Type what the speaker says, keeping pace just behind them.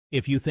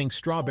If you think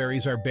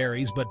strawberries are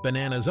berries but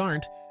bananas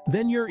aren't,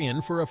 then you're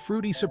in for a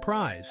fruity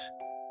surprise.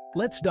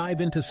 Let's dive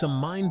into some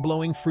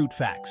mind-blowing fruit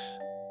facts.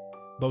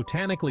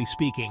 Botanically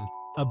speaking,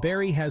 a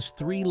berry has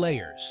 3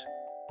 layers: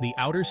 the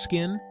outer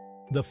skin,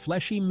 the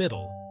fleshy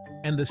middle,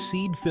 and the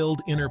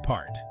seed-filled inner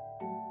part.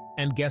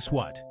 And guess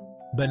what?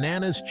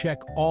 Bananas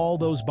check all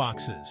those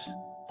boxes.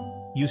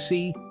 You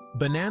see,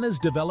 bananas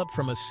develop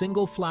from a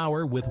single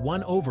flower with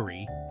 1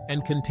 ovary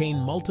and contain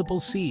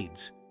multiple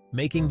seeds,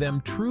 making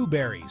them true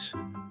berries.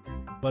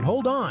 But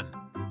hold on!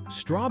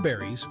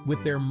 Strawberries,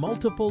 with their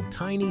multiple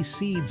tiny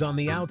seeds on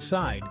the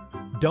outside,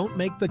 don't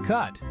make the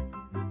cut.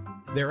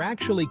 They're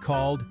actually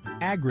called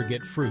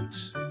aggregate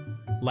fruits.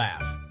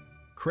 Laugh.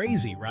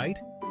 Crazy, right?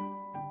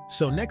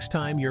 So next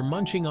time you're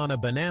munching on a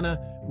banana,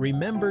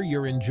 remember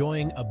you're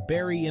enjoying a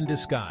berry in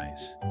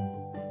disguise.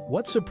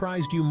 What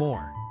surprised you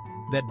more?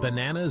 That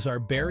bananas are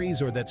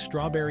berries or that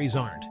strawberries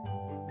aren't?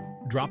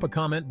 Drop a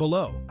comment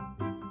below.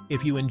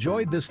 If you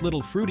enjoyed this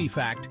little fruity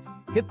fact,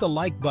 hit the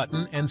like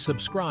button and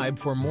subscribe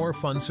for more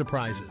fun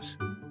surprises.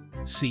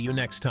 See you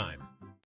next time.